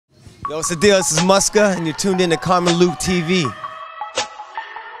Yo, what's the deal? This is Muska, and you're tuned in to KarmaloopTV.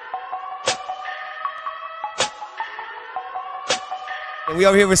 And we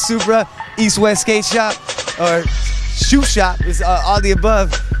over here with Supra, Eastwest skate shop, or shoe shop, it's all the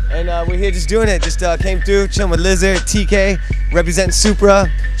above. And we're here just doing it, just came through, chilling with Lizard, TK, representing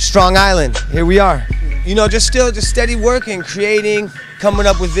Supra, Strong Island. Here we are. You know, just steady working, creating, coming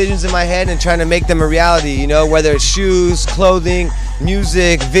up with visions in my head and trying to make them a reality, you know, whether it's shoes, clothing,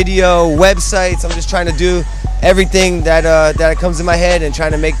 music, video, websites. I'm just trying to do everything that comes in my head and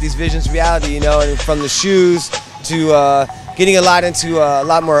trying to make these visions reality, you know, and from the shoes to getting a lot into a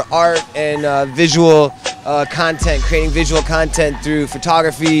lot more art and visual content, creating visual content through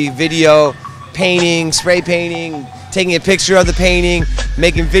photography, video, painting, spray painting, taking a picture of the painting,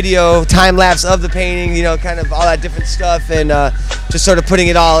 making video, time lapse of the painting, you know, kind of all that different stuff, and just sort of putting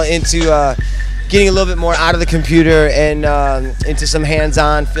it all into getting a little bit more out of the computer and into some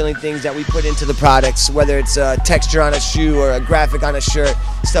hands-on feeling things that we put into the products, whether it's a texture on a shoe or a graphic on a shirt,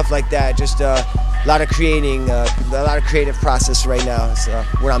 stuff like that. Just a lot of creating, a lot of creative process right now is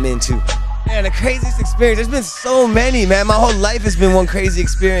what I'm into. Man, the craziest experience, there's been so many, man. My whole life has been one crazy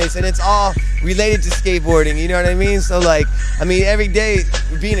experience, and it's all related to skateboarding, you know what I mean? So like, I mean, every day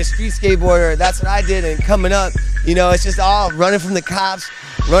being a street skateboarder, that's what I did, and coming up, you know, it's just all running from the cops,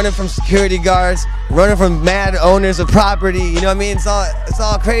 running from security guards, running from mad owners of property, you know what I mean? It's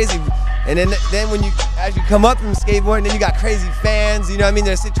all crazy. And then when you, as you come up from skateboarding, then you got crazy fans, you know what I mean?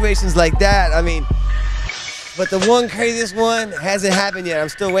 There's situations like that, I mean, but the one craziest one hasn't happened yet. I'm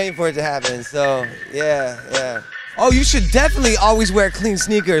still waiting for it to happen, so yeah. Oh, you should definitely always wear clean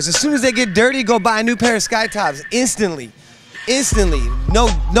sneakers. As soon as they get dirty, go buy a new pair of Sky Tops, instantly.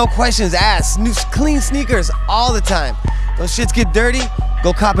 No questions asked. New clean sneakers all the time. Those shits get dirty,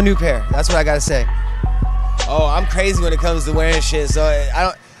 go cop a new pair. That's what I gotta say. Oh, I'm crazy when it comes to wearing shit,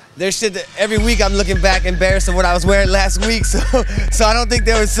 so there's shit that every week I'm looking back embarrassed of what I was wearing last week, so I don't think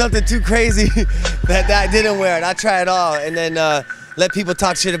there was something too crazy that I didn't wear it. I try it all and then let people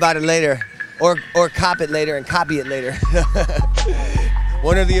talk shit about it later, or cop it later and copy it later.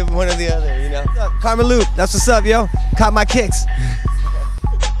 one or the other, you know. Karmaloop, that's what's up, yo. Cop my kicks.